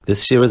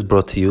This year is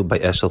brought to you by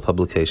Eshel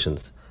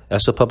Publications.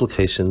 Eshel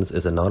Publications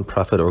is a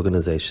non-profit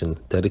organization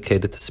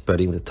dedicated to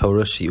spreading the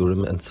Torah,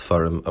 Shiurim, and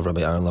Sefarim of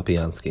Rabbi Aaron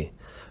Lopiansky.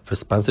 For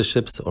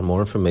sponsorships or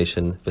more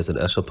information, visit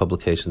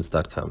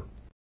eshelpublications.com.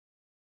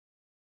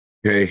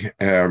 Okay,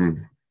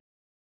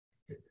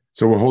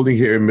 so we're holding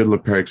here in the middle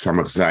of Perek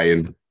Samach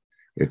Zayin.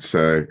 It's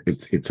a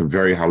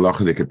very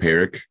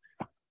halachic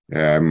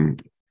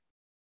Perek,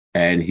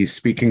 and he's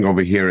speaking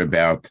over here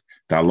about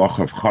the halach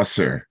of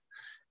chaser.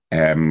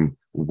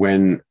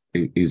 When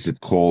is it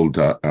called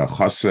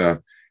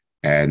chaser,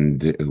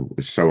 and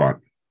so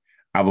on.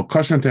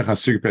 Avokashan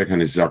techasuk Perek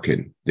and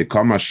Izakin. The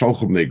kama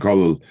sholchum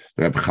negolul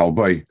Reb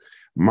Chalboy.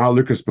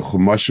 Malukas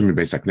bechumashim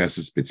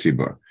be'sakneses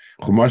betzibur.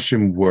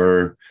 Chumashim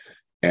were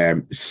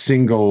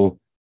single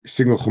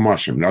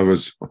chumashim. In other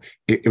words,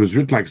 it was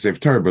written like Sefer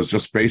Torah, but it was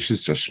just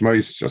Beishis, just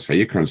Shmois, just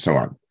Vayikra, and so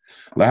on.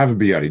 Lahav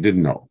biyad, he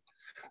didn't know.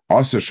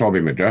 Also,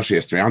 Shalbi Medrash,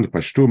 Yestriyan, the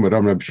Pashtu,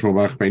 Madam Reb Shmuel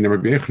Barach, Bein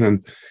Reb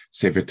Yechanan,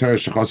 Sefer Torah,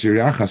 Shachas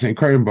Yiriachas, and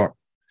Korim Ba.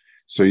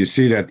 So you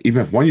see that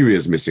even if one Yiri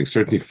is missing,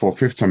 certainly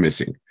 4/5 are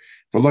missing.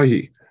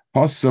 V'lohi,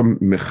 Hasam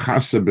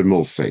Mechasa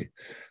B'milsei.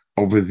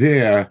 Over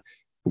there,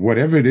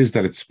 whatever it is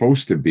that it's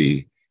supposed to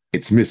be,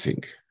 it's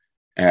missing.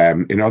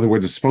 In other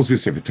words, it's supposed to be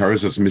Sefer Torah,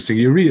 so it's missing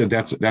Uriah.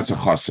 That's a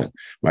chasa.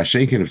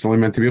 Mashenkin, if it's only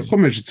meant to be a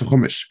chumash, it's a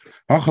chumash.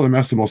 Hachal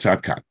emesam also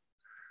adkan.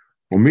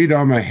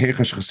 Umidama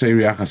hechash chaser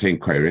riachas ein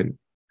koirin.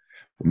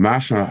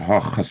 Mashma ha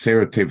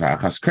chaser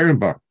tevachas koirin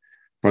ba.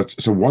 But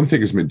so one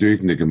thing is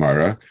meduik in the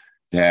Gemara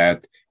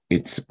that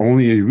it's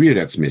only a Uriah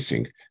that's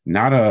missing,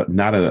 not an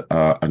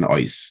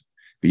ois.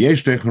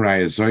 V'yesh deichin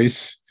raya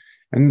zois,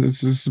 and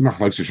this is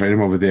machlok shayim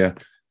over there.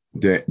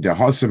 The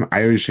Hasam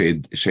Irish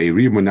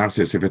Sheiri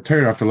Munase Sefer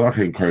Torah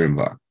Felachin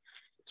Korimba.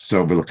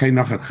 So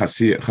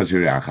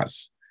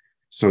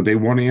So they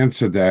want to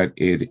answer that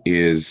it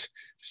is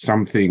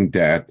something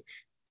that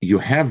you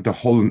have the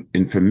whole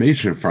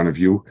information in front of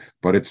you,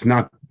 but it's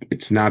not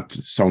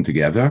sewn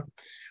together.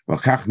 Okay,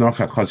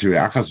 Operaka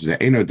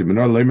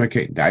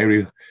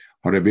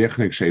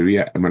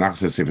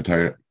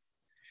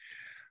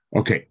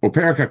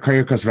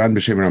Koyakas Van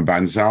B'Shem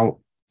Banzal.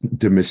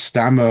 The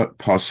mistama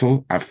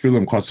puzzle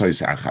afilim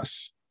chosais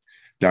achas.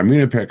 The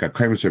amina perek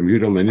akayim from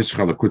Yudah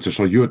lenischa lekutza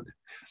shel Yud.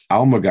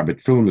 Alma gabet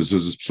film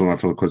mezuzas psulam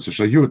afil lekutza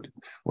shel Yud.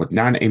 What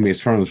non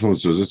emes from the film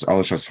mezuzas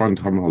alashas fun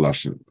tom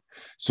halashin.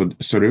 So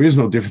there is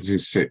no difference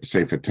in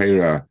Sefer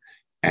Torah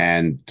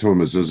and Torah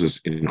mezuzas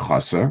in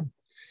chasa.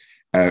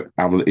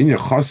 Aval in your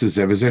chasa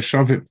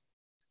zevazeh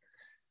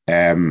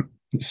shavim.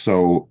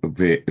 So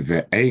the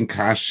ein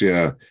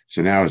kasha.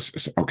 So now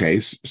it's okay.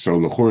 So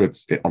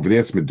lechur over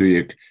there it's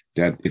meduyik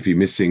that if you're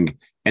missing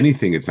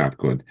anything, it's not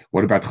good.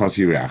 What about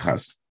chasi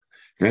reachas?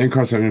 Ve'en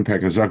kasha in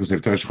Perek Zakas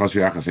if tosh chasi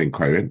reachas ein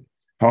koyin.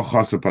 Ha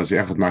chasa pasi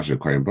echad mashe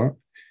koyin ba.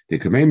 The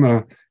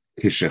kamema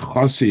kishe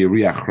chasi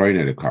reach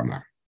roine de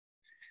kama.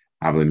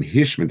 Avlim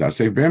hishmet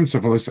asay bem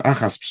tzafalos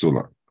achas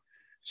psula.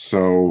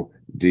 So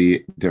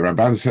the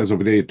Ramban says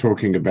over there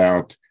talking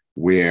about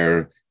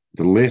where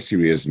the last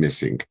area is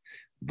missing,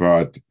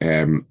 but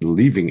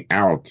leaving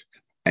out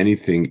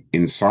anything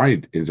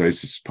inside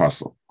is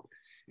possible.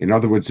 In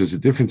other words, there's a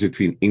difference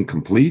between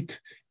incomplete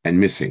and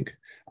missing.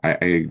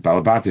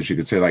 Balabatish, you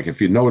could say, like,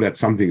 if you know that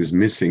something is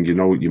missing, you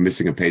know you're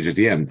missing a page at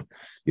the end.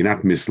 You're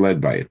not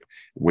misled by it.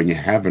 When you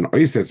have an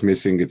ois that's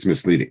missing, it's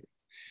misleading.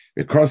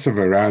 Because of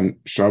Iran,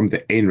 Sham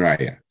the Ein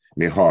Raya,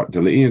 Meha, the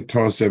Le'in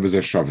Tor Severs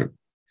Shavim,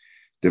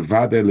 the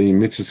Vade Li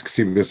Mitzis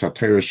Ksibis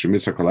Atera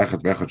Shemitza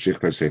Kalachat Vechat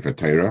Shichler Sefer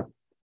Torah,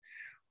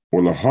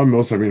 or Laham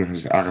Milsavin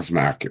His Achas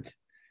Ma'akiv.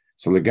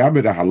 So the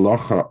Gabi the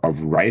halacha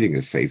of writing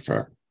a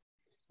sefer,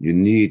 you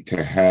need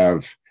to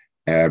have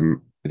the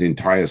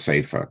entire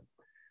sefer.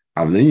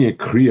 Avlinya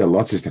kriya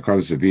lots is the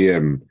concept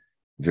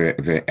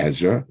the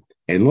Ezra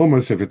and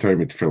loma sefer Torah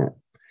mit film.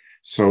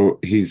 So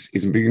he's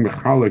being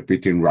mechalik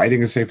between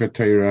writing a sefer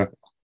Torah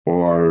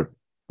or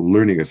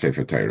learning a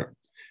sefer Torah.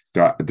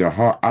 The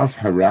ha'af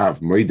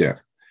harav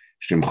moider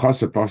shem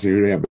chasa pasi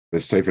yireh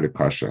b'sefer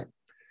kasha.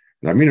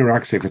 The amina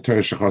rak sefer Torah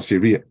shechas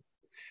yireh.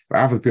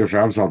 V'afat pir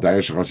sh'av zal daya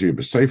shechas yireh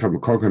b'sefer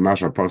m'kolken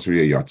mashal pasi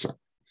yireh yotza.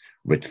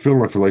 With film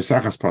like for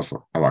Loisachas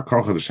puzzle, ala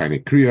kocha the shiny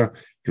kriya,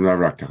 you love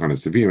rak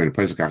tachanas tevim, and a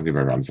place of kachni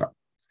varanza.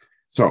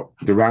 So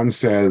the Ran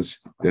says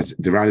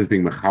the Ran is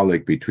being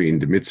mechalik between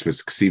the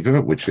mitzvahs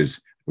ksiva, which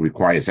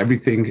requires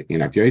everything in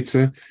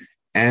Akyotze,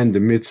 and the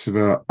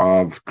mitzvah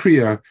of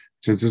kriya,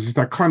 since this is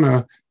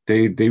takana,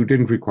 they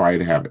didn't require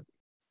to have it.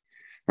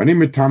 Vanim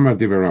mitama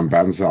divaram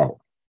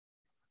banzal.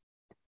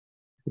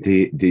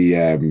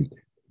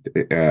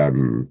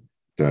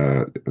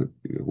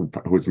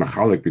 Who's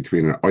mechalik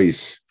between an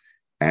ois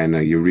and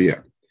a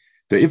urea.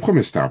 The Ibchum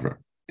Istavra,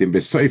 the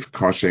Besoif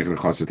Kashek and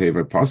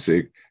Chasateva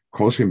Pasik,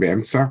 Kolshin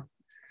Beemsa,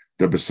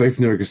 the Besoif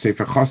Nurga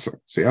Sefer Chasa.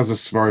 So he has a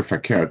Svara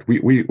Fakert.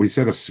 We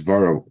said a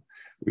Svara,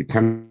 we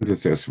tend to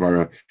say a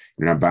Svara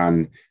in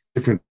Rabban,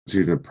 different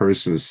between a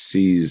person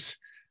sees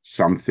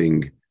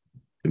something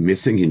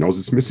missing, he knows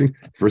it's missing,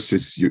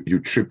 versus you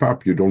trip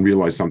up, you don't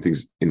realize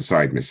something's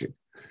inside missing.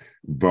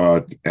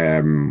 But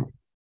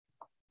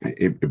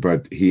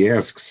he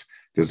asks,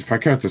 There's a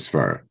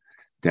fakertasvar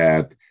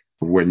that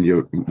when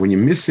you're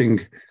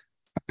missing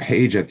a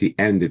page at the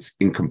end, it's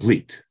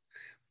incomplete.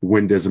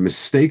 When there's a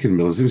mistake in the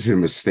middle, there's a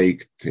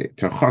mistake to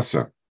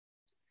chasa.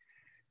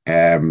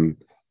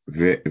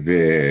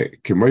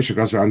 וכמויש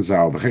גס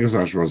רנזל וחגס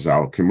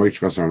רזל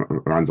כמויש גס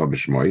רנזל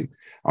בשמוי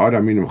עד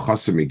אמינם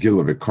חסם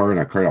מגילה וקורן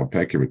הקור על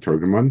פקי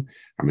מתורגמן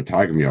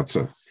המתרגם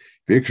יוצא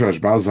ויקרש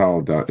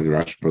בזל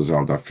דרש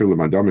בזל דאפילו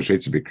מדום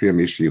יש בקריאה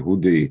מיש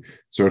יהודי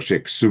צורך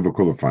שכסוב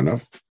וכל לפניו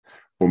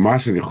ומה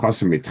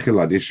שנכסם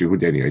מתחילה עד איש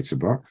יהודי אני יצא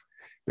בה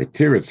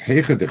ותירץ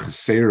היכה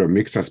דחסרה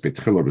מקצס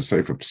בתחילה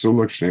בספר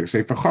פסולה כשני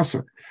ספר חסה.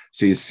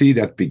 So you see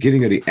that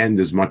beginning at the end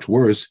is much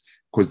worse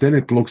because then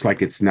it looks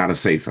like it's not a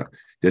sefer.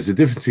 There's a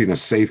difference between a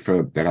sefer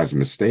that has a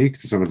mistake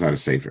to something that's not a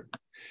sefer.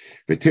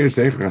 ותירס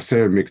דרך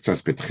חסר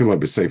מקצס בתחילה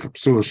בספר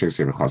פסולה שני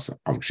ספר חסה.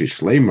 אבל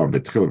כששלמה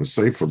בתחילה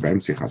בספר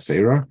באמצע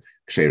חסרה,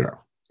 כשרה.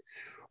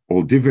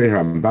 ולדברי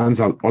הרמב"ן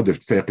ז"ל עודף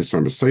תפך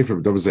בספר בספר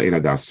ודבר זה אין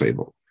הדס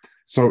סבל.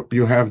 So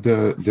you have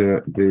the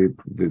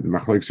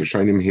machlokes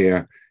Rishonim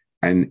here,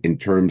 and in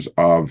terms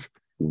of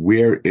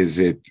where is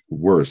it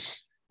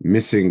worse,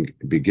 missing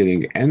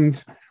beginning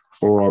end,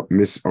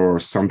 or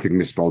something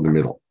misspelled in the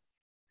middle.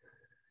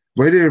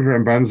 Later,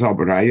 Ramban zal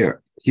beraya,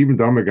 even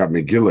though we got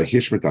Megillah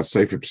hishmet as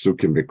sefer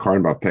psukim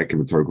bekarn bal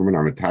pekim torgumen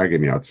am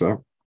targem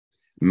yatsa,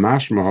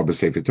 mashma ha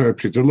besefer Torah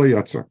pshita lo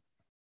yatsa.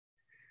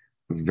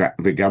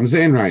 V'gam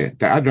zein raya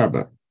the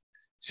adraba.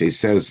 So he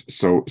says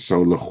so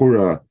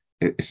lechura.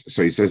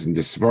 So he says in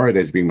the svara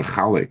that's being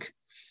mechalik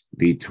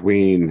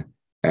between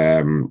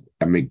a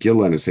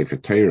Megillah and a sefer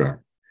Torah,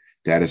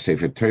 that a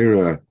sefer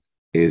Torah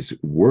is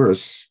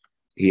worse.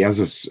 He has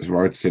a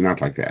svara to say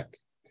not like that.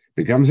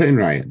 V'gam zein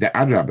raya the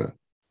adraba.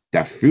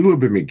 Da filu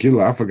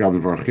b'Megillah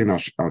afagam v'archin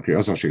al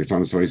kriyas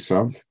ha'shigaton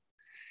zvoisav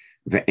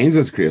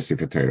ve'enzas kriyas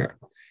sefer Torah.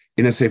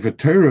 In a sefer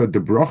Torah, the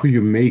bracha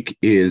you make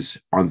is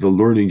on the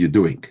learning you're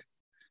doing.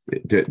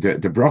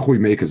 The bracha we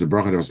make is a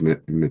bracha that was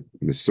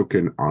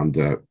misukin on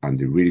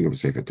the reading of a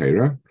sefer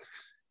Torah.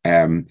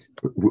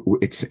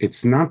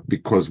 It's not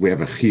because we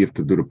have a chiyuv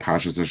to do the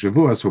Parshas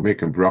HaShavua, so we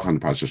make a bracha on the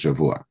Parshas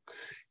HaShavua.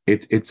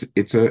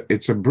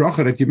 It's a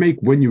bracha that you make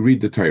when you read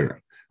the Torah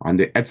on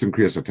the etzem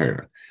kriyas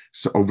Torah.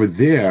 So over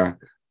there,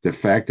 the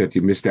fact that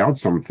you missed out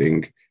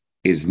something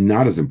is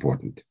not as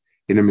important.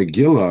 In a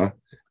Megillah,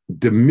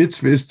 the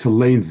mitzvah is to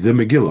learn the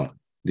Megillah,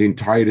 the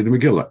entirety of the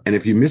Megillah. And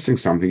if you're missing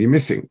something, you're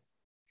missing.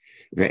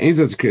 The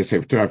Einzat Kriyas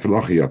Sefer Torah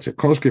Filoch Yotze,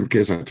 Kol Shkim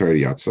Kriyas Torah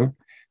Yotze,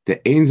 the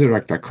Einzat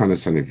Rak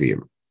Takonas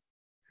Hanevim.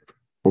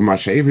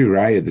 Umashevi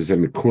Raya the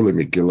Zemikula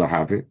Megillah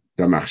Have, the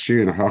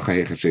Machshir and Hacha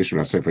Hechashesh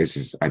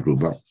Rasefesis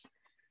Agruba.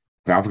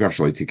 Vavgav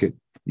Shalitikit.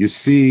 You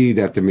see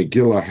that the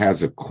Megillah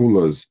has a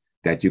kulas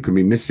that you can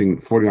be missing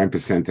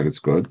 49% and it's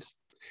good.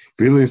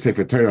 Really,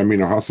 Sefer Torah, I mean,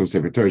 Hasam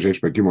Sefer Torah, Jesh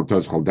Bagimol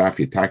Toz Chol Daf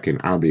Yitakin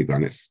Albi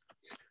Ganis.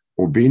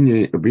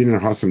 Ubinin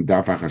Hasam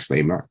Daf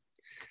Achashlema,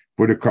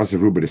 Buddha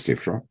Kasavu B'de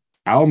Sifra.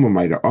 Alma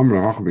Maida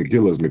Amra Hach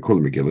Megillah is Mikul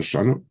Megillah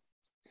Shanu.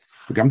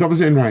 Gam Dava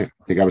Zayin Rai.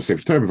 They got a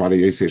Sefer Torah, Vada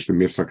Yesesh the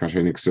Mifsa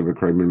Kashenik Silver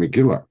Kroim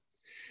Megillah.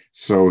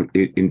 So,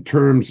 in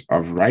terms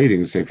of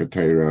writing Sefer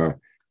Torah,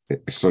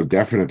 so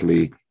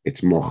definitely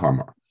it's more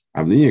Chama.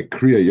 Avliya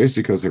Kriya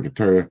Yosika Sefer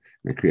Torah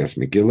Mekriyas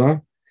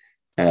Megillah.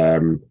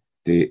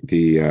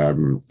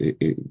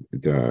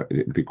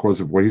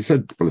 Because of what he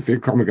said, well, if you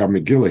come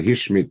Megillah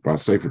Hishmit Ba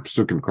Sefer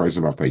Psukim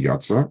Karzim Apa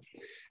Yatsa,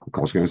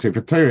 because going to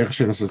Sefer Torah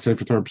Echshen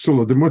Sefer Torah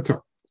Psula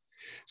Demuta.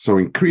 So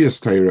in Kriyas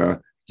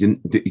Torah,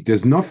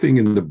 there's nothing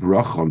in the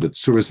bracha on the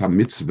Tzuras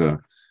HaMitzvah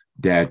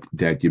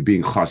that you're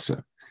being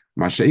chasa.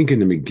 Masha'ink in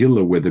the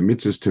Megillah, where the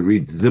mitzvah is to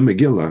read the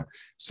Megillah,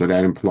 so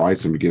that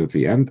implies from beginning to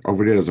the end.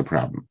 Over there, there's a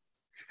problem.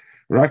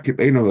 Rakib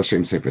Eino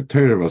Lashem Sefer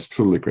Torah was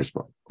Psuli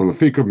Krispa.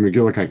 Olafikab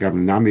Megillah Kagav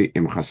Nami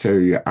Im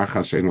Chaseria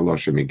Achas Eino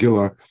Lashem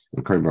Megillah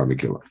and Karva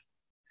Megillah.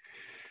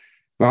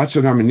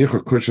 V'achanam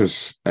Nicha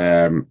Kushas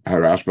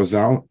Harash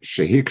Bazal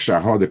Shehik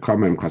Shahad the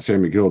Kama Im Chaser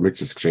Megillah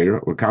Mixes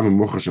Ksheira Ulkama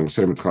Muchash and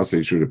Sefer Chasei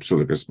Yishu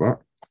Psuli Krispa.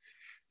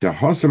 The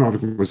Hasam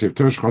Avik Sefer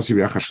Torah Chasi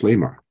V'Achas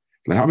Shlema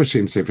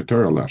Lehabashem Sefer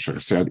Torah La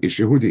Shechsed Ish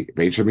Yehudi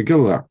Ve'Isha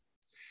Megillah.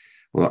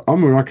 Well,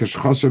 Amar Rakash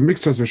Chaser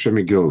Mixes V'Shem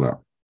Megillah.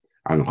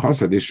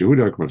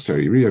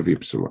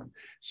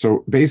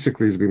 So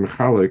basically, it's being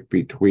mechalik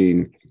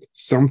between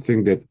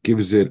something that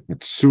gives it a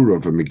tsura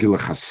of a Megillah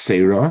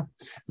Chasera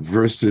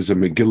versus a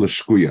Megillah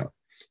Shkuya.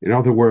 In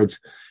other words,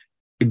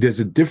 there's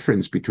a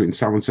difference between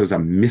someone says,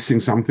 I'm missing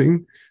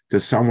something, to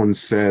someone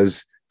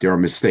says, there are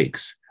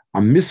mistakes.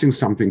 I'm missing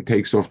something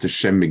takes off the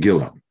Shem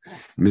Megillah.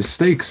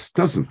 Mistakes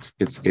doesn't.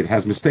 It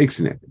has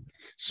mistakes in it.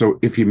 So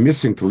if you're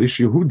missing Talish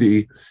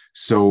Yehudi,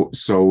 so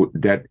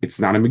that it's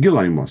not a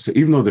Megillah anymore. So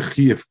even though the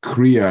Chiyuv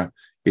Kriya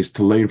is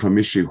to learn from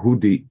Ish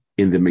Yehudi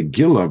in the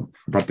Megillah,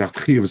 but that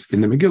Chiyuv is in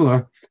the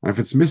Megillah, and if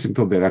it's missing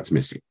till there, that's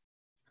missing.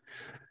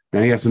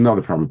 Then he has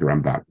another problem with the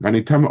Ramban.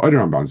 Vanitama other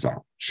Ramban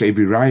zal.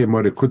 Shevi Raya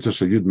Mode Kutza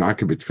Shal Yud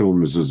Ma'ake B'Tfilin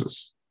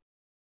Mezuzas.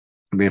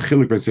 Ben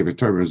Chilik Ben Sefer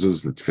Torah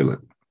Mezuzas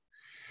L'Tfilin.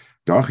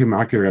 Da'achi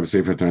Ma'ake Rav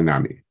Sefer Torah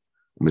Nami.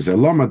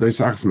 U'mezeloma Dois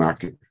Achs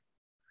Ma'ake.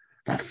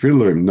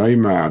 Vafilu Im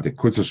Noima De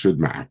Kutza Shud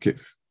Ma'ake.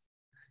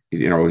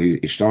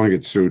 he's telling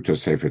it through to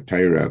Sefer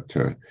Torah,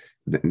 to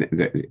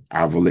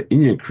Avol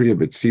Inyan Kriya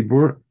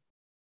B'Tzibur,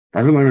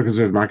 Avol Inyan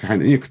Kriya B'Tzibur,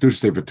 Inyan Kedusha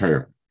Sefer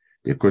Torah.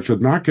 The Kushod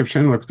Ma'akev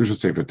Shen La Kedusha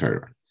Sefer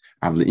Torah.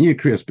 Avol Inyan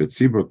Kriya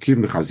B'Tzibur,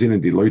 Kim the Chazin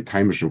and the Loi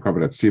Time Shum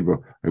Kavat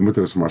Tzibur,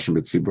 Emutas Mashim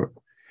B'Tzibur,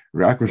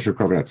 Rak Mishum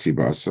Kavat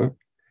Tzibur Asa.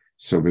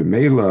 So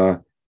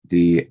B'Meila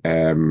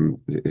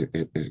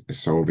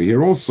so over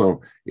here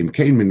also in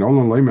Kain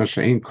Minola Loima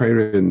Shein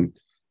Koirin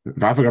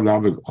Vavagav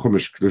Lav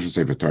Chumash Kedusha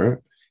Sefer Torah.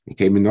 It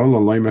came in all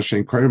Loima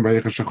Shein Koirin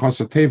B'Yechas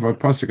Shachas Teva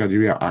Pasuk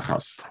Adiria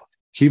Achas.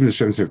 Keep the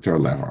Shem Sefer Torah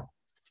Leha.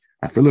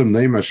 I feel him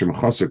Loima Shem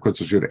Chasa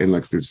Kutzashir Ein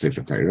Like Kedusha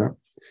Sefer Torah.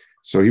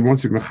 So he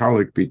wants to be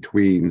mechalik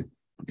between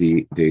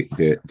the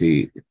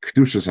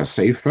Kedushas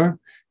HaSefer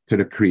to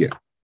the Kriya.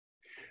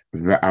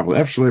 V'Avol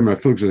Ef Shalem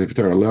Afil Kedusha Sefer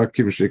Torah Leha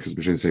Keep Sheikas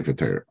B'Shem Sefer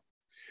Torah.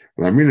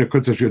 L'Amina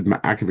Kutzashir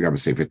Ma'akev Gab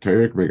Sefer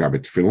Torah Gab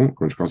Tefillin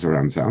Kunsh Kasa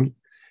Ranzan.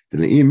 The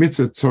Le'im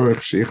Mitzvah Tzorich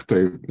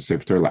Sheichtov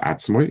Sefer Torah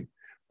La'atzmoi.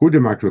 Who the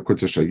Makla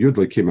Kutzashir Yud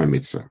Le'Kima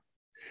Mitzvah.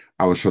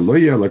 Al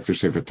Shaloya Lektor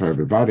Sefer Torah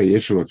B'Vada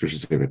Yeshua Lektor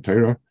Sefer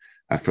Torah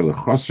Afil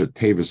Chosr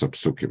Tevis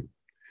Apsukim.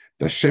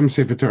 The Shem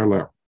Sefer Torah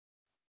Leha.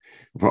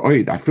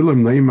 Va'oid Afil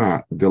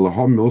Neima De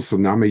Lahom Milsa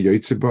Name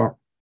Yoitziba.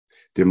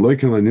 Dem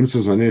Loiken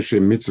LeNimtzah Zanei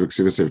Shem Mitzvah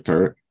Ksiva Sefer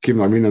Torah Kim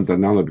Lamina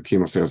Danala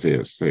B'Kima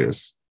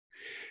Seres.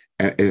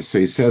 So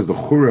he says the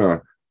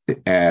Chura,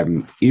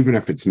 even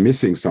if it's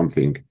missing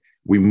something,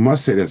 we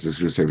must say that's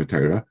a Sefer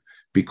Torah,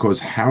 because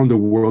how in the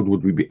world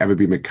would we ever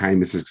be Mekayim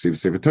Mrs. Ksiva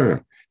Sefer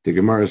Torah? The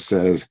Gemara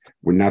says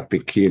we're not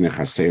Bekiyin and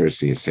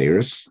Chaseris and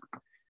Yaseris.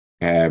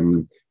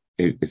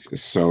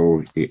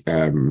 So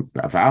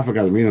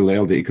Va'afagadamina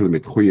Leil the Ikul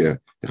Mitchuya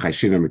the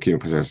Chayshina Mekim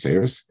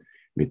Chaseris.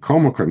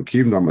 Mikoma Kam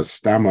Kim Dam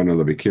Astama and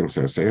the Bekim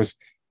Chaseris.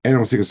 And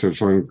also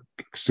Ksiva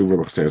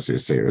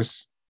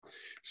Chaseris.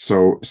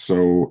 So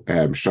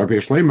Shabi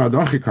Shlema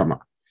Dachikama.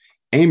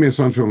 Aim is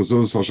on film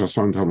Zul Sal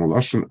Shaswan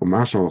Tamalashon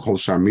Umashal Chol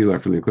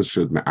Shamila Filin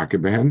Kushud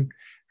Me'akebehen.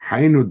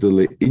 Hainu de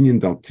Le Inyan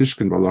Dal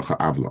Tishkin Balacha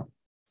Avla.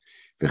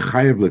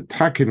 V'chayev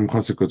letakin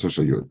umchasik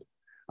kutzah yud.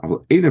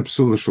 Avol ein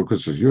psul v'shul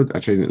kutzah yud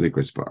achein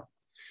liquid ba.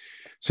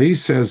 So he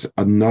says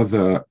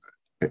another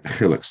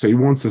chiluk. So he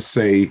wants to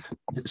say.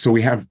 So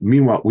we have.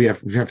 Meanwhile, we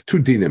have two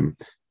dinim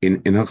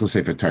in Hilchos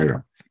Sefer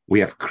Torah.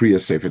 We have Kriya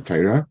Sefer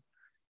Torah,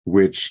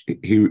 which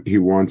he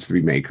wants to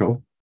be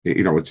makel.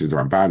 It's his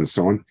Ramban and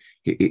so on.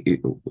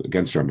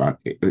 Against Ramban,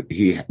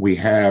 we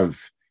have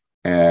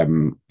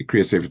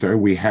Kriya Sefer Torah.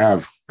 We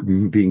have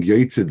being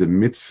yotze the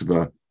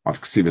mitzvah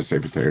of Ksiva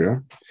Sefer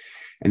Torah.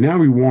 And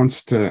now he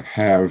wants to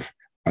have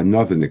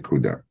another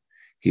nekuda.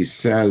 He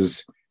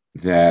says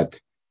that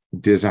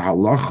there's a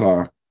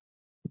halacha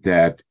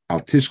that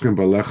al tishkin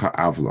balecha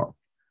avla,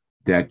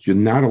 that you're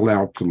not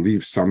allowed to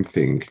leave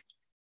something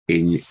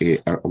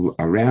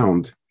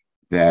around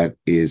that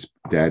is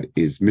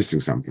missing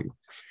something.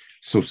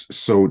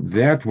 So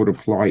that would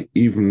apply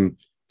even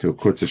to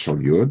kutzah shal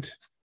yud,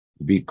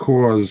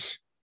 because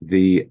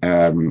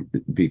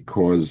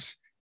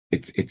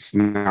it's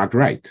not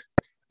right.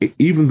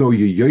 Even though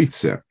you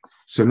yotze,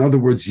 so in other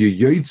words, you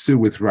yotze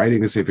with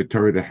writing a Sefer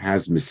Torah that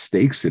has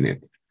mistakes in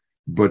it,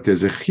 but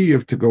there's a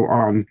chiyuv to go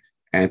on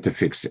and to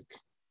fix it.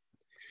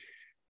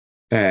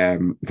 So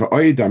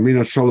kutzah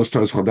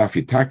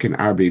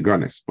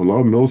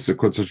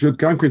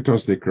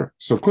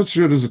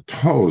yud is a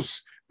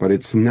tos, but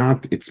it's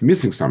not. It's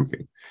missing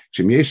something.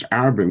 Since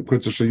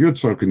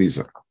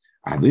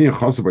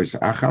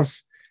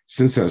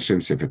it's Hashem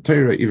Sefer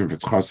Torah, even if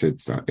it's chos,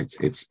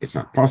 it's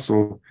not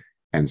possible,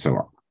 and so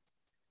on.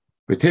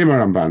 V'tema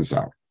Ramban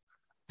Zal.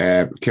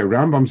 Ke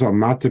Rambam Zal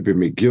mate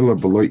b'Megillah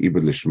b'lo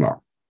ibud lishma.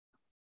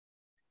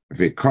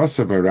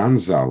 V'kosav Aran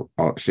Zal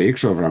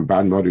sheikshov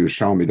Ramban Mori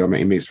Yerushalmi dama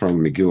imeis from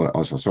Megillah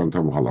al Sason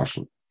Tomu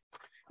Halashon.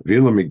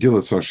 V'ilo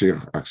Megillah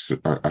tzashich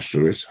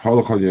ashuris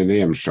holachol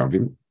yoneim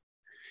shavim.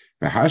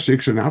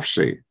 V'hashik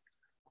shenafshei.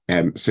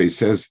 So he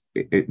says.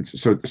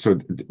 So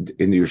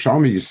in the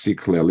Yerushalmi you see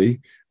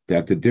clearly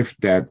that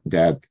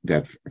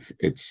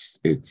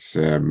it's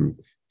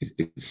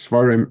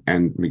Sfarim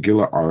and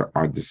Megillah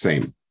are the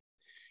same,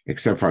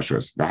 except for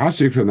Ashras. The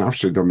Hashik and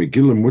Afshe do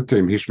Megillah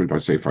Mutem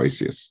Hishmet Sefer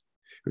Isius.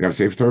 We have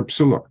Sefer Torah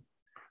Psula.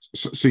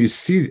 So you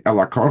see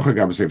Elakarcha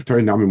Gab Sefer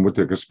Torah Nami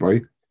Muter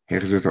Gaspoy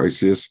Hechzet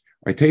Isius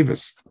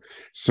Tevis.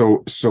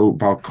 So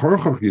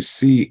Balkarcha you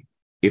see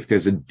if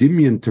there's a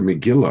dimion to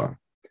Megillah,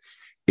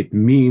 it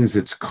means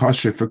it's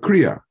kosher for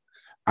Kriya.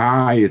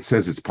 It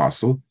says it's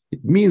possible.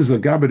 It means the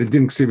Gabba that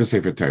didn't see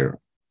Sefer Torah.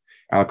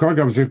 Al-Kor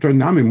Gab Sefer Torah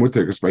Nami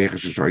Muter Gaspoy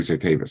Hechzet Isius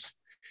Tevis.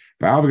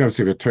 V'Av Gab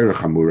Sefer Torah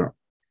Chamura.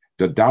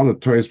 The Dalet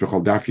Toys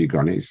Bechol Daf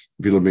Yiganis,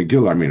 Vilo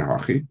Megillah Min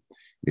Hachi,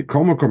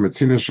 Mikol Mokom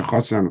Metzina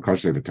Shechosan Mekosh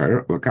Sefer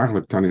Torah, Lekach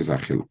Leptani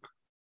Zachiluk.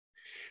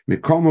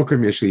 Mikol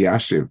Mokom Yesh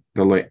Yashiv,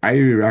 the Loi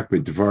Ayri Rak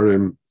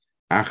B'Dvarim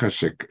Acha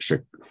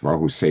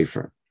Shekvahu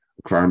Sefer,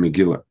 Kvar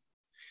Megillah.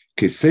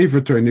 Ki Sefer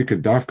Torah Nikar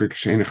Dafka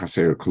K'Sheina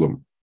Chaser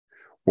Klum,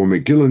 or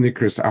Megillah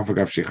Nikras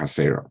Afagav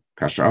Shechasera.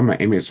 Kashama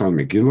Eim Yisrael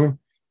Megillah,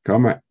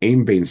 Kama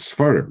Eim Bein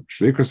Sfarim,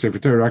 Shlikos Sefer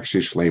Torah Rak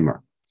Shleima.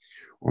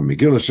 Or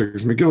Megillah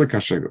Shekes Megillah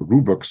Kasher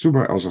Ruba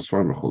Ksuba El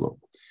Zasvar Mechulo.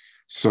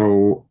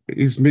 So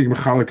he's making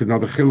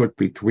another chiluk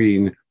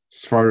between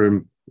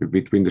Sfarim,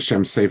 between the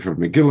Shem Sefer of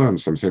Megillah and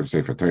some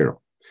Sefer Torah.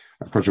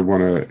 I probably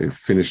want to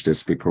finish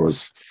this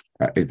because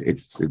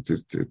it's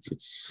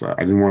I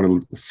didn't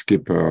want to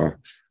skip a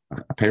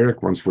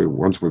Perek once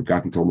we've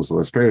gotten to almost the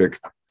last Perek.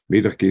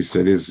 Midachkis,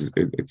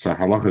 it's a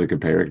halachic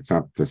Perek. It's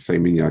not the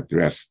same meaning like the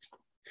rest.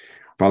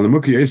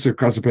 Balamuki Yosef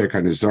Kasapek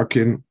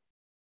Hanizakin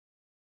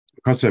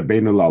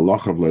Kasabeinu La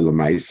Lochav Leila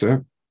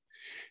Maisa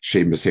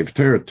Shem Sefer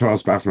Torah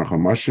Toas Bas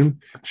Machamashim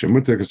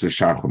Shemutekas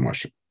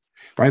V'Shachomashim.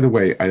 By the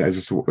way,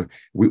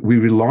 we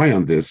rely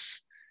on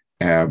this.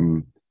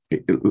 If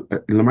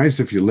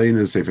you lay in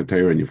a Sefer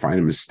Torah and you find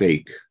a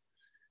mistake,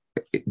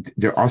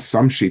 there are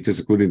some shittas,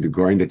 including the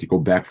Gorin, that you go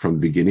back from the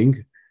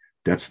beginning.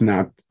 That's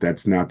not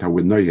how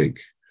we're noyeg.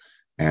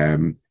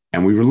 And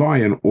we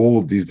rely on all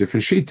of these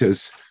different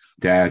shittas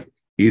that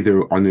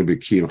either on the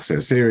Bekim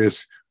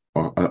Chseseris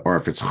or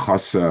if it's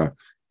Chasa,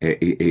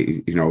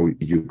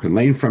 you can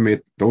learn from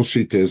it. Those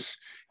shittas,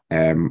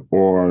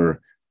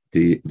 or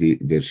the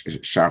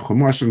Shar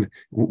Chumash.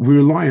 We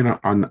rely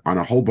on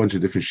a whole bunch of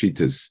different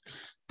shittas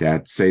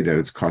that say that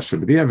it's kosher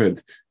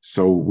b'diavad,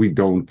 so we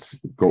don't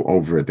go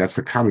over it. That's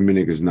the common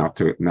meaning, is not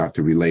to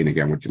relay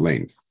again what you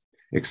learned,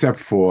 except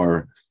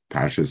for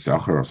Parshas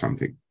Zachar or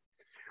something.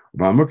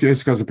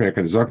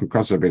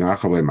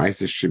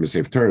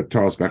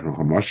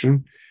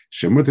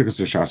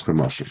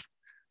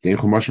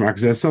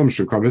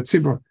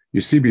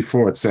 You see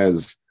before it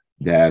says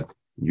that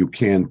you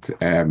can't,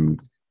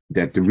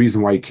 that the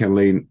reason why you can't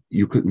lane,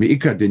 you could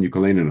me'ika, then you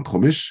can lane in a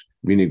chumash,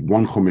 meaning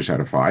one chumash out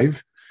of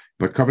 5,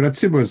 but kavod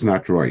tzibur is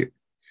not right.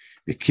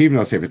 The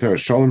kivna sefer Torah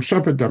shalom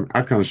shopet dam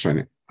atkan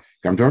shani.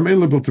 Gam dor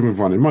available to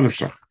move on in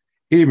manavshach.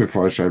 Even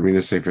for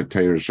shavina sefer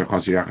Torah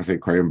shachasi yachasei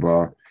koyim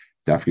ba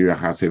dafki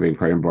yachasei vein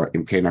koyim ba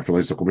im kein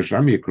afilis chumash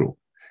ram yikru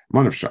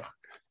manavshach.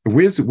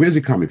 Where's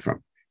it coming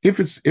from? If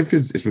it's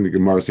from the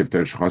Gemara sefer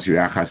Torah shachasi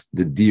yachas,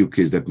 the diuk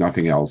is that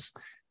nothing else.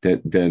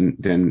 That then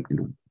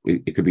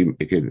it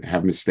could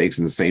have mistakes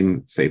in the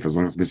same safe as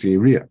long as it's missing a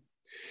riyah.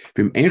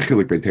 Vim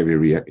enchilik ben tevi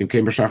riyah im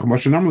kein b'shach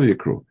chumash namli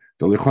yikru.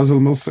 The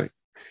Milse.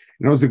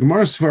 The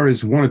Gemara Svar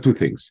is one or two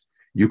things.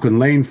 You can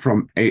learn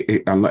from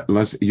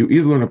unless you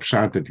either learn a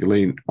pshat that you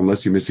learn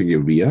unless you're missing a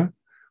riyah,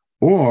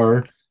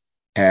 or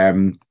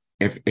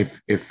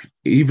if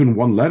even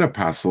one letter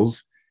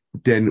passes,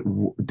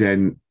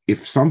 then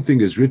if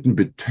something is written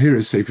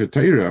b'Torah Sefer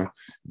Torah,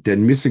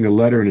 then missing a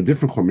letter in a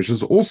different chumash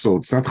is also,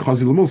 it's not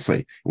Chazil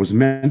Milse. It was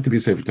meant to be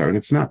Sefer Torah and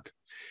it's not.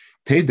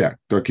 Teda,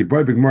 Doki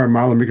boy big more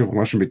mala mikro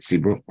chumashim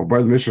b'tzibur, or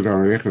boy the mishra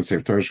down rechnet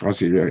Sefer Torah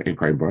shchasi in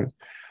Koyin boy.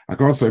 I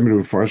can also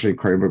imagine first in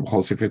Koyin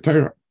b'chol Sefer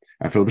Torah.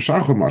 I feel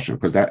b'shach chumashim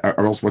because that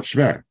or else what's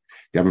shver.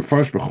 They have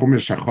first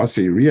b'chumash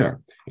hachasi riyah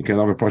and can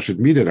have a pashut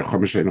midah the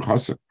chumash ein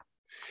chasa.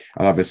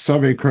 I'll have a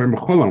save Koyin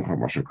b'cholam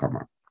chumashim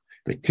kama.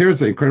 But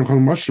tears in Koyin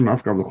b'cholam chumashim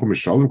after the chumash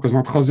shalom because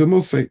not chazil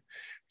milse.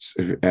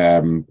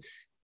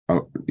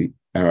 V'zeh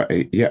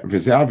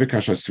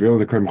v'kasha svil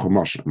the Koyin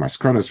b'chumashim.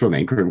 Maskana svil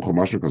ein Koyin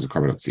b'chumashim because of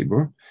kavod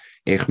tzibur.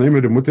 Ich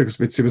nehme die Mutter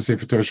speziell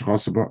Sefer Torah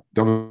shchasaba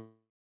da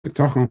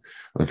getochen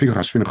oder viele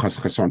Chashvina Chas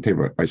Cheson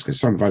Teva als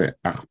Cheson war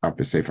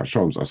ab Sefer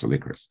Shalom as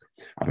Likras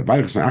aber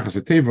beide sind achas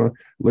Teva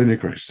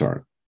Likras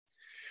Cheson.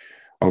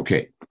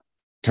 Okay,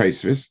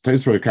 Taisvis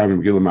kam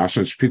im Gila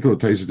Mashan Spital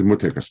Tais the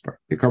Mutter Kasper.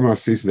 Ich komme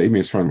aus Sis the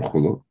Emes from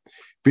Chulo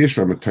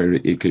Bishlam mit Torah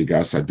Ike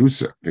Gas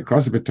Adusa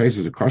because of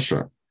Tais the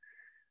Kasha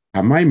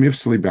Amai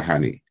Mifsli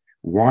Behani.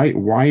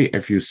 Why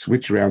if you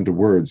switch around the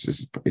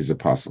words is a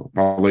puzzle.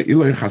 Can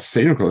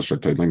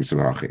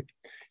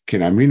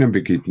I mean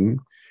begitten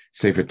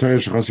Sefer Torah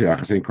shchasi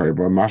yachas koyim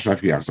ba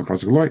mashlaf yachas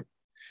pasuk loy.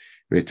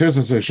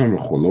 Ve'terza seishon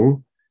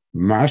v'chulu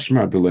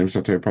mashma delem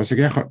sator pasuk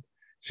echad.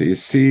 So you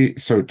see,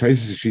 so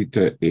Taisus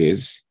Shita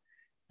is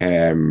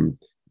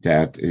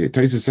that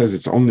Taisus says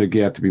it's only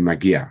gear to be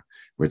magia,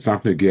 but it's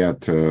not gear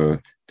to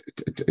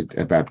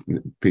about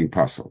being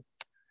puzzle.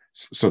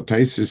 So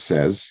Taisus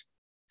says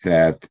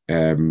that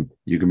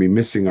you can be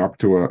missing up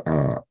to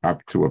a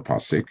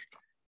pasuk,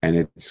 and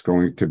it's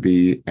going to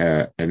be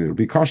and it'll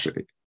be kosher.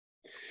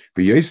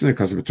 But Yosin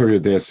because of Torah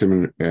there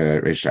similar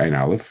Reish Ein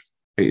Aleph.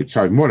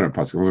 Sorry, more than a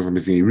pasuk. I'm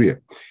missing a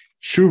riyah.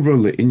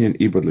 Shuva le'inyan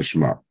ibad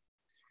l'shma.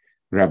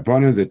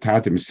 Rabbana the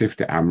Tatim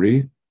Sifte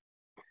Amri.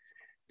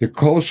 The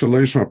kol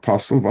shaloishma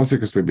apostle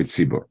vasikas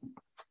bebitzibur.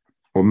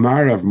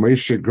 Omar of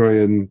Moshe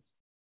Goyen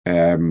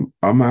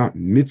Ama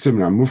mitzim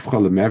na mufcha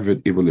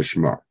lemevet ibad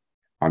l'shma.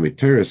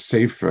 Amitura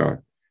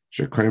Sefer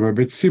Shekoyim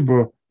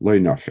Betzibur Loy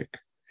Nafik.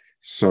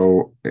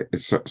 So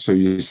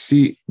you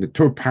see the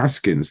Torah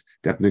paskins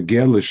that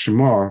Negel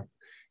Lishma,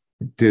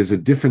 there's a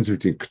difference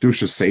between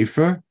Kedusha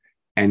Sefer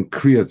and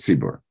Kriyat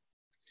Tzibur.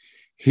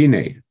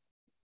 Hine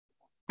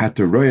at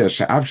the Roya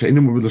Sha'av She'inu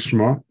Mubid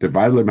Lishma, the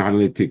Vayla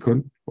Mahanle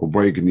Tikun or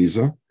Boy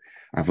Gniza,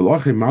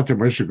 Avalochim Mater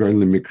Moshe Goyen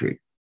Lemikri.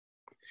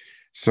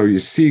 So you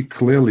see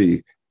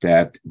clearly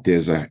that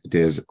it's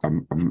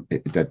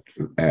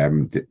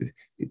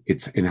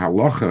in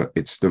halacha.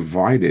 It's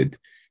divided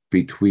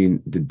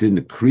between the din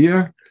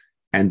kriya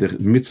and the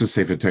mitzvah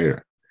sefer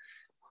Torah.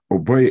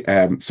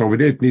 So over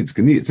there it needs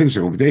Geniza. It's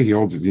interesting. Over there he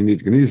holds it, you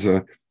need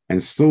Geniza,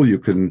 and still you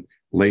can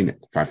lane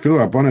it. If I feel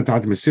Rabbanan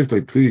Tatim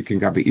Sifta, please you can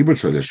get the Ibra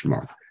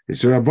Lishma.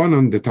 It's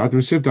Rabbanan, the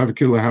Tatim Sifta, have a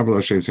killer Havel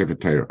Hashem Sefer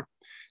Torah.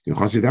 You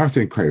Chasid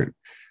Achtin Karen.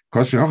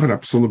 Kashin Achad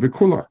Absola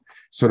Bekula.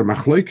 So the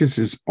Machlokes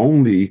is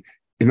only,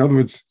 in other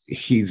words,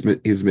 he's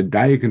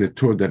medayik in a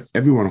Torah that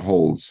everyone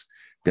holds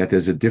that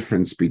there's a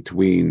difference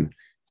between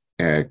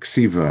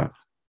Ksiva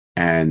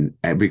and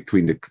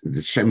between the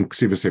Shem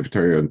Ksiva Sefer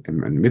Torah and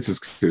Mitzvahs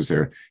Ksiva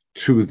there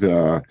to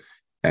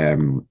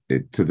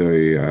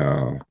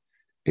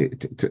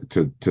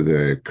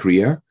the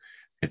Kriya,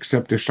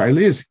 except the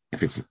Shaila is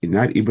if it's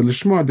not Ibn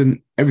Lishma,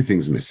 then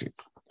everything's missing.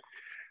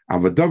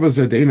 Avadava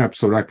Zadein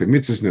Absorak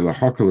Mitzvahs Nila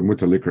Hakel and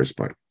Muta Likras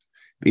by.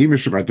 Even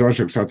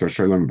Shabbat Sato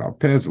Shalom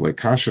Balpez, like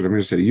Kasha, the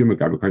Minister Yuma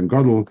Gabakan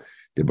Godel,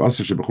 the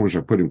Bassa Shabachum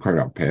Shapudim Kar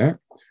Alper,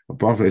 a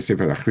Bafla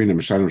Sefer Achrina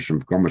Mishalim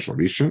Shum Gomash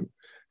Rishon,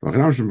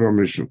 Vachnam Shum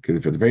Gomash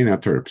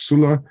Kidfedveina Torah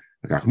Psula,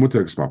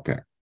 Rachmuta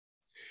Xbalper.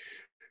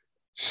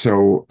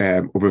 So,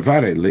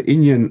 Ubevare,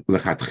 Leinian,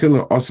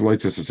 Lechatchila, also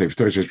lights us a safe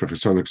Torah,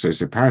 Shechison,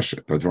 Xes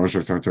Pasha, the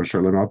Dvash Sato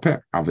Shalom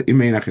Alper, Av the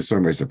Imena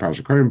Chison, Mesa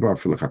Pasha Karimba,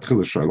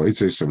 Philachatchila,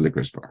 Shaloitzes of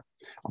Likrisbar.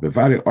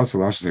 Ubevare also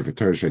Lash Safer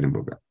Torah, Shenim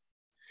Buga.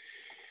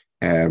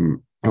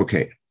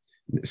 Okay,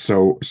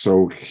 so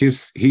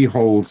he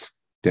holds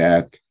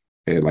that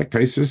like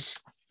Taisus,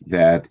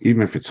 that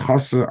even if it's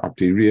chasa up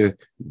to Iriya,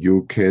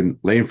 you can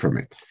lane from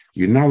it.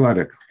 You're not allowed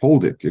to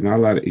hold it. You're not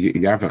allowed to,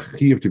 you have a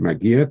chiv to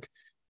magiyat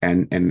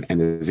and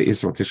there's a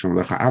isla tishma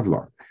lecha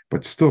avla.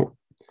 But still,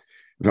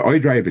 the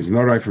oidrive is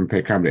not right from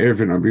Pekam to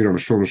Ervin or Biram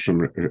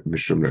Mishum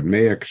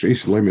Remeya,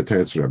 Kshis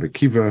Loimetetz Rabbi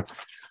Kiva,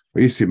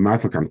 Yisi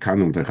Matal Kan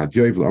Kanum Techat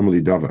Yoiv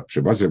Amali Dava,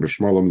 Shabazer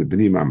Bishmalom the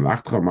Benim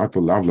Amlachtcha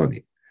Matal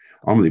Lavlani.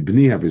 Amli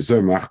Bni have his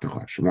own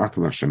Machtacha,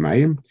 Shemachtal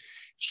Shemayim,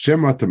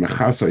 Shema to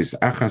Mechasa is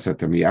Achas at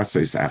the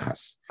Miasa is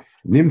Achas.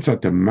 Nimtza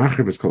to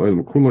Machrib is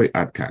Kaloil Kuloi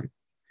Adkan.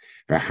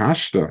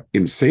 Vahashta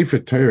im Sefer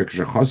Torah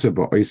Kshachasa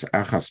ba Ois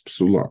Achas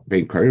Psula,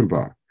 Ben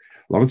Karimba.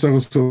 Lamtzah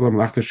Sulam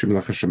Lachta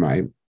Shimlacha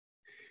Shemayim.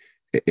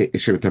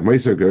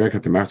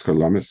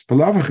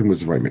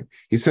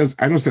 He says,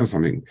 I understand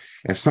something.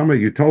 If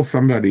you tell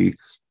somebody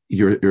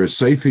you're a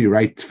Sefer, you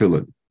write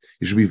tefillin,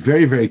 you should be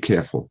very, very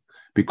careful.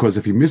 Because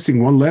if you're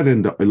missing one letter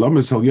in the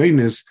Ilamas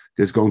Halyonis,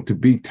 there's going to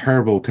be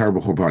terrible,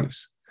 terrible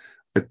churbanis.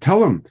 But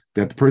tell him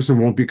that the person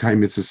won't be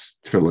kaim mitzvahs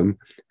tefillin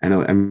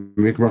and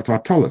make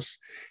martvat tolas.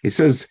 He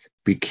says,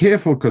 be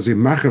careful because he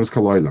machar is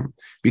kaloilam.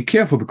 Be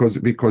careful because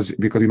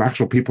he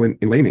machar people in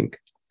laning.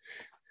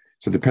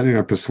 So depending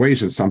on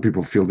persuasion, some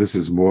people feel this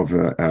is more of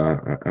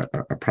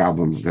a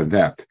problem than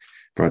that.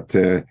 But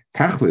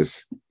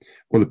tachlis,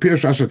 well, the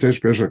pirush ashatesh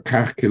pirush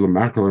kach kilo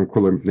machar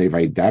kulam pnei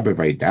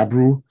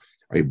vaydabru.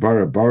 They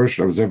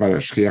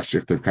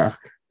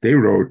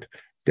wrote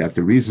that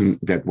the reason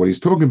that what he's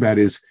talking about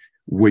is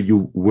where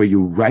you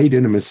write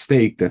in a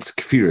mistake that's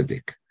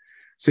kfiradik.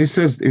 So he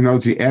says, you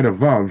add a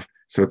vav,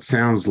 so it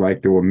sounds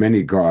like there were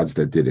many gods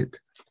that did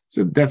it.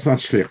 So that's not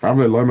shlich.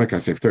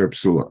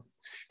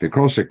 They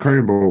call it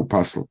karimbo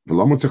pasel.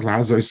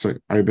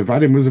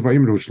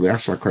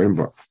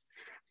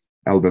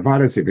 El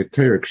bevares if it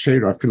teir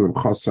ksheira film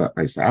chasa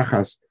is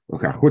achas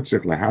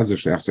okachutzich lehazer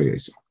shleachsa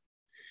yisa.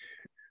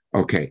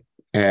 Okay.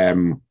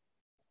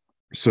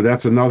 So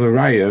that's another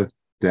raya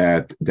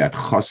that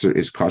chaser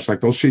is kash like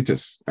those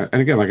shitas.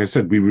 And again, like I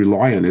said, we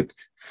rely on it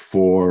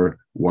for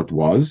what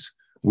was.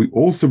 We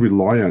also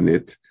rely on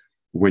it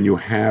when you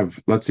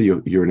have, let's say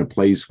you're in a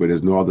place where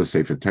there's no other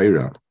Sefer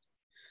Torah,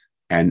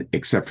 and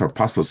except for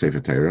Pasal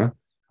Sefer Torah,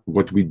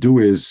 what we do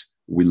is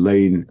we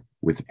lane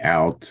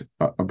without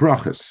a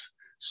brachas.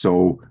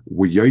 So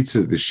we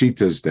yotze the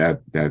shitas that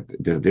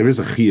there is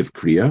a chi of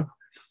kriya,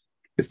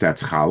 if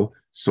that's chal.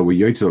 So we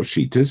yotze those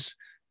shitas.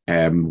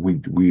 We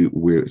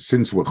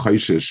since we're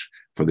chayshish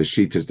for the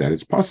shitas that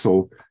it's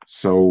puzzle,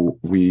 so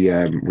we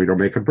don't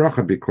make a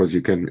bracha because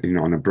you can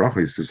on a bracha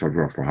you do some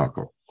brachas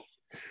lahakol.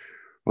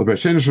 Well, by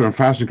sheinish and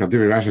fashion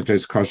kadiri rasha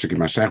tes kashik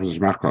mashach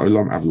zmachka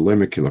olam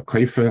avleme kila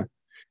kaifa.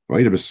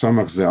 Vayda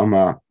besamach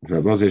zelma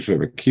v'abazeish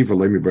lebekiva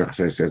lemi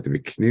brachas says the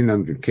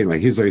vikninan v'kin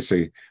like his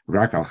say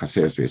rak al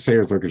chaseres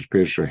v'yaseres like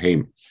a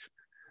heim.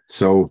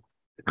 So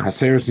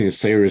chaseres and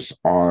yaseres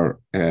are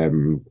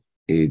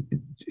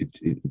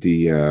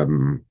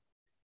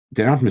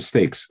they're not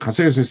mistakes.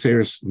 Chaseres and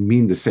Seres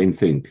mean the same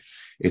thing.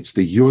 It's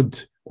the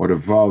Yud or the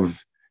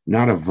Vav,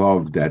 not a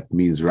Vav that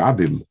means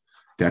Rabim.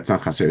 That's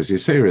not Chaseres and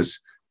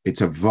Seres.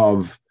 It's a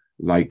Vav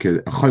like a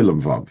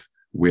Cholam Vav,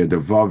 where the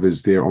Vav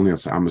is there only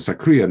as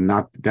Amasakriya,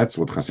 not that's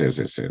what Chaseres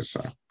and Seres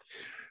are.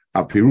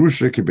 A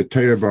Pirusha ki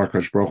b'teira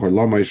barakash baruch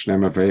lama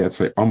yishnema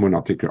ve'etzay amun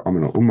atikra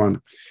amun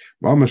uman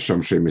v'ama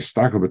sham she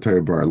mistakel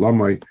b'teira bar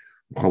lamai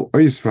v'chol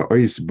ois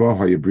v'ois ba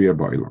hayabriya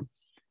ba'ilam.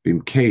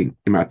 Bimkein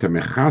im ata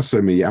mechasa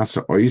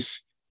miyasa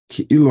ois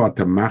ki ilo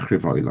ata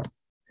machriv oilam.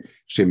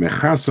 She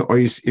mechasa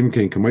ois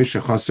imkein k'moi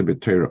shechasa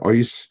b'teira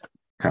ois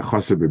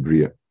kachasa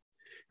b'briya.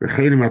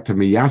 V'chein im ata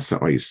miyasa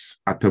ois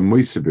ata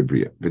moise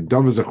b'briya.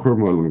 V'dova zechur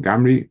mo'olam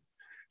gamri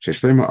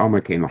sheshlema ama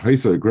kein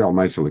l'hoisa l'gril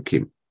maisa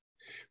l'kim.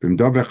 Bim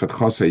Dovech at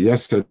Chasa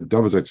Yesed,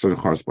 Dovazat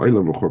Sochas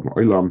Bailam, Vachor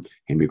Oilam,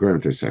 and Migram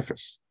to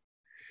Sefes.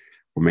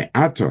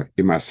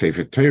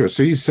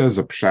 So he says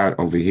a pshat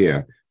over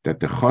here that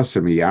the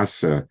Chasa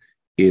Miyasa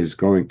is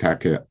going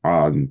to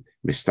on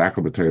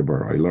Mistakel B'Torah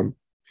Bar Oilam,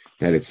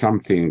 that it's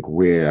something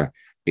where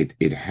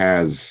it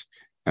has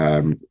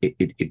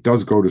it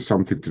does go to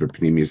something to the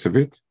pneumius of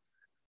it.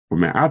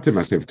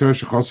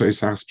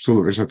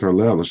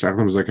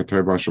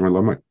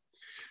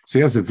 So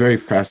he has a very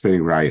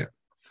fascinating raya.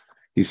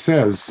 He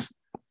says,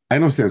 I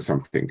understand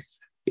something.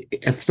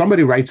 If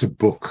somebody writes a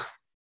book,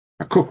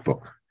 a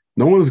cookbook,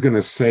 no one's going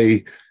to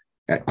say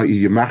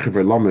you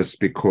machiv lamas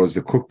because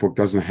the cookbook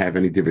doesn't have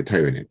any divrei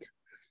Torah in it.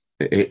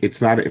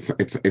 It's not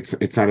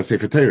a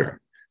sefer Torah.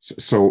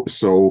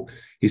 So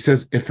he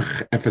says if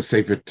a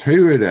sefer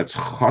Torah that's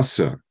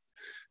chasa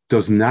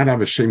does not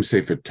have a shem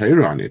sefer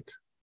Torah on it,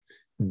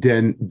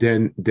 then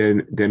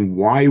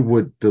why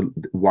would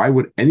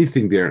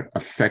anything there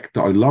affect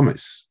the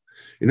olamis?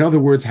 In other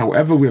words,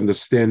 however we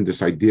understand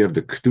this idea of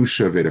the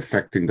kedusha of it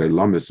affecting the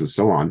olamis and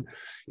so on,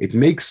 it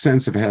makes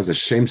sense if it has a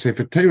shem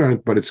sefer Torah on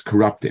it, but it's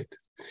corrupted.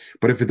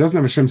 But if it doesn't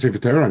have a shem sefer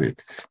Torah on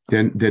it,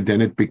 then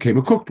it became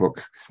a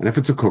cookbook. And if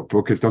it's a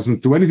cookbook, it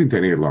doesn't do anything to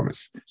any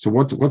olamis. So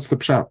what's the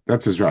pshat?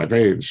 That's his right.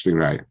 Very interesting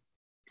right.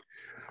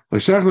 You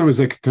can say that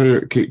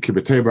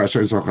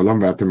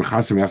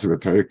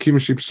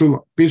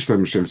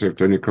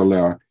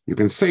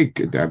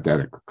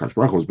Kadosh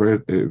Baruch Hu's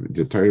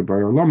the Torah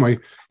bar Olamai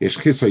is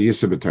chisa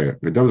yisa b'Torah.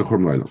 V'dav zechur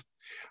m'olam.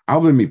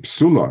 Avle mi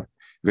psula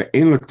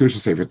ve'en lekdusha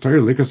sefer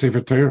Torah lika sefer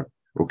Torah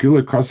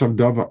ukil kasav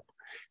dava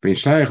ve'en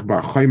shayach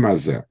ba'chay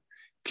mazeh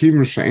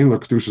kim she'en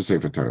lekdusha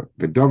sefer Torah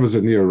v'dav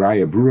z'nir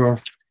raya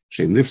brua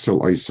she'en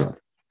lifsel oisa.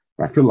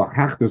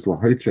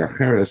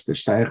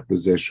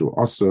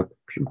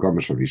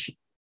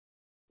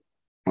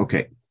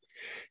 Okay,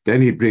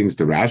 then he brings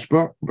the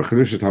Rashba,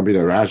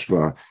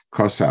 Rashba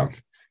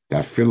Kosav,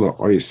 that filo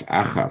ois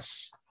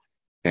achas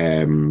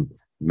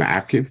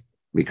ma'akiv,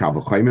 mikal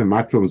v'choyme,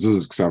 matlum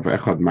zuzes ksav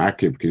echad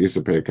ma'akiv,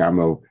 kirisa Perek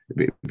Amel,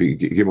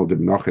 gimel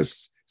dim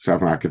noches,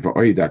 ksav ma'akiv,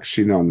 v'oidak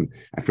shinon,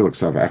 afilo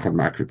ksav echad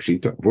ma'akiv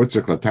pshita,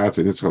 v'otzek latatz,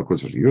 and itzchal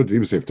kutzach yud,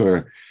 v'im seif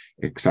Torah,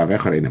 ksav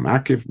echad ein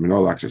ma'akiv,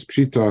 minol akshas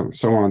pshita, and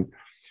so on.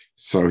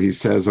 So he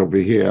says over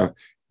here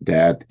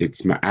that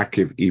it's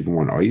ma'akiv even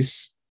one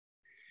ois.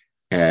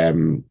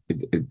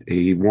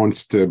 He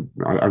wants to.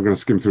 I'm going to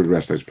skim through the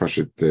rest. I just want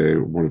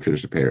to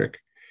finish the Perek.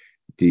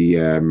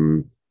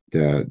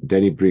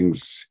 Then he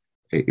brings.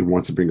 He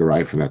wants to bring a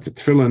right from that to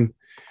tefillin.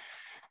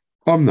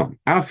 No.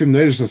 Alfim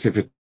notice as if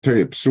it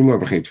psula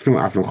v'chein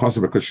tefillin afim chasa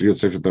because she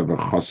yotzef it over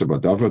chasa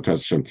b'dava to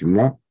Hashem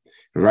timra.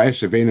 V'rayah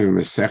shevenu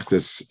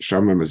v'mesechtes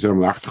shama mezum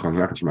lachtach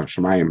v'lachas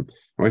ma'ashamayim.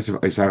 V'oisef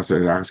oisachas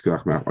v'lachas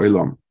kilach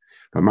ma'olam.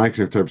 So his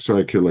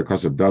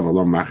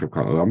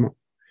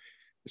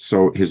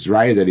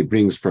raya that he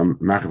brings from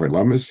Machav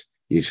Lamas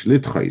is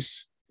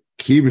Litchais.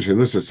 Kim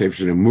Shelissa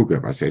Sefer Muga,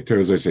 Basay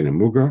Terzos in a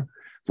Muga,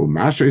 for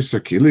Masha is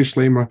Sakili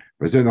Shlema,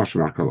 Bazenash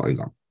Makal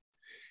Oilam.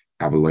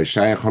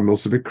 Avalashaya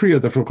Hamilsa Bekria,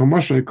 the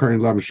Filkomasha Karin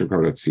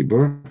Lamishakarat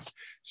Sibur.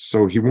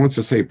 So he wants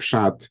to say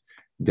Pshat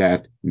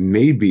that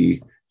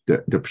maybe the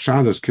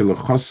Pshat of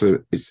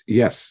Kilochosa is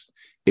yes,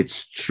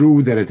 it's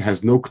true that it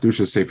has no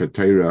Kedusha Sefer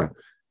Torah.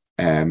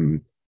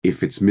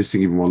 If it's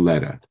missing even one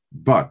letter.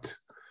 But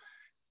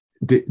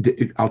the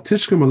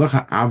Al-Tishka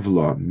Malacha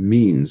Avla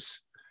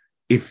means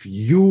if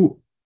you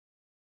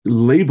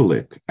label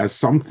it as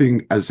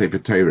something as Sefer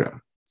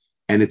Torah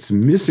and it's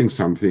missing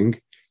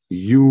something,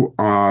 you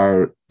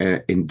are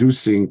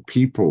inducing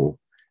people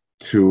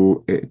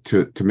to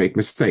make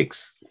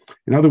mistakes.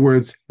 In other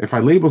words, if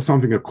I label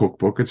something a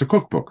cookbook, it's a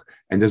cookbook,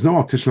 and there's no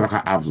Al-Tishka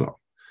Malacha Avla.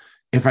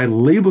 If I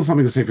label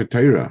something as Sefer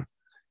Torah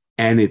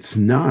and it's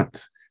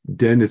not,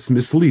 then it's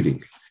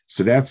misleading.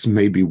 So that's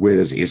maybe where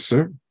there's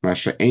Isser.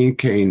 Masha Ein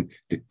Kain,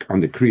 on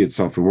the Kri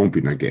itself, it won't be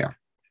Nagea.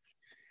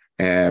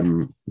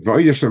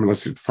 V'oyeshem,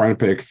 let's find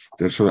Perek,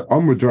 the Shalom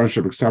Mudran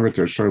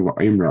Shabbat Shalom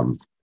Imram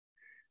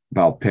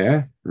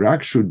Balpeh,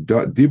 Rakshu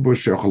Dibu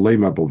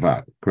Shecholema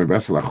Belvad,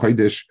 Kmebesel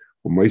Achoidish,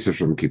 Umoisef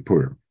Shem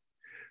Kippurim.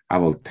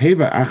 Aval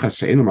Teva Achas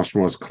She'enu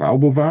Mashmoas Klal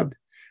Belvad,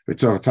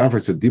 V'tzor Tzafar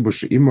Tzadibu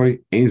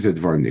She'imoy, Ein Zed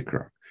Dvarim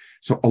Nikra.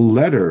 So a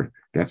letter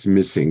that's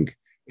missing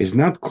is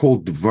not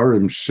called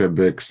Dvarim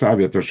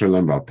Shebeksav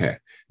Shalom Balpeh.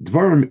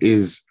 Dvarim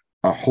is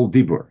a whole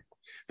dibur.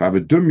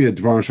 V'avedumya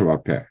Dvarim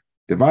Shabalpeh.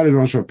 Divided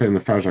Dvarim Shabalpeh in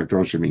the Farshak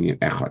Dvarim Sheminin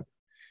Echad.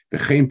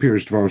 V'chein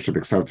Pirish Dvarim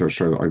Shebeksav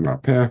Shalom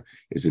Balpeh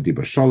is a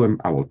dibur Shalom.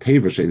 Awal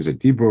Teva Shein Zed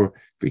dibur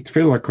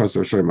V'tfila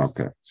Kosav Shalom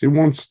Balpeh. So he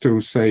wants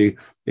to say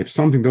if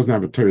something doesn't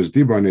have a Torah's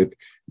dibur on it,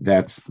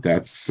 that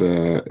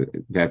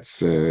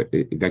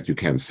you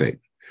can say.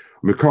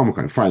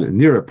 Finally,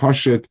 near a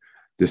Pashit.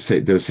 The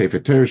Sefer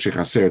Torah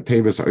shechaser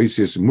teves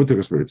oisis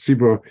mutagas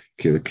b'tzibur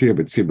kilekir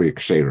b'tzibur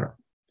yikshera.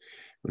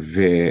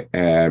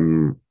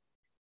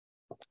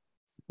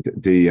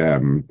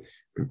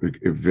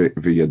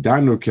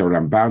 V'yadanu ki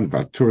Ramban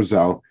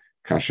v'Turzal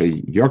kashe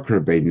yokra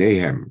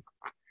beinehem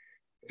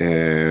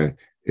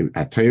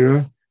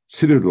atayra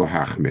tzidud lo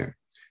hachmer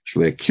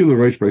Shle kilo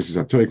roish basis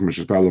atoik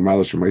mishes balo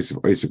malish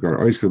meisiv oisigar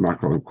oiskil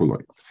makro and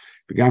kuloi.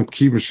 Began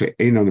kibishe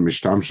ein on the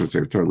mishtamshon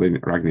sektor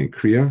ragni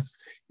kriya.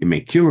 It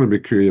may kill on the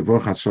kriya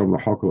vochas shom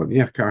lahokol and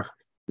iachkach.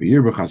 The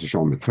year bechas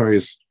shom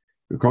metoyis.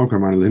 The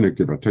konkaman linik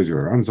de batoyis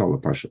ranzal the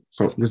pasha.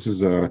 So this is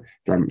the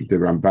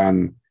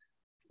Ramban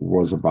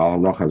was a Baal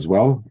Halacha as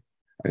well.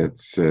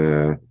 It's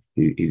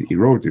he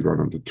wrote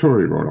on the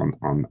Torah, he wrote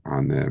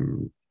on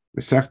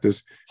the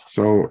Seftis.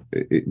 So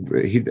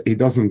he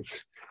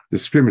doesn't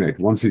discriminate.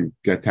 Once you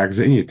get tags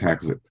in, you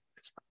tags it.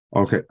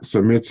 Okay,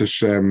 so Mitzvah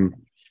Shem,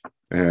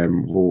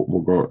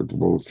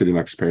 we'll see the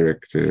next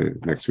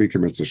Perek next week.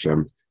 Mitzvah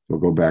Shem, we'll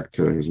go back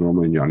to his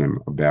normal inyanim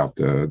about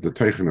the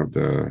Teichen of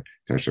the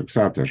Teresh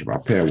Psat, Teresh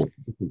Ba'Peh, what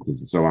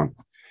differences and so on.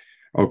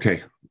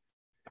 Okay,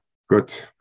 good.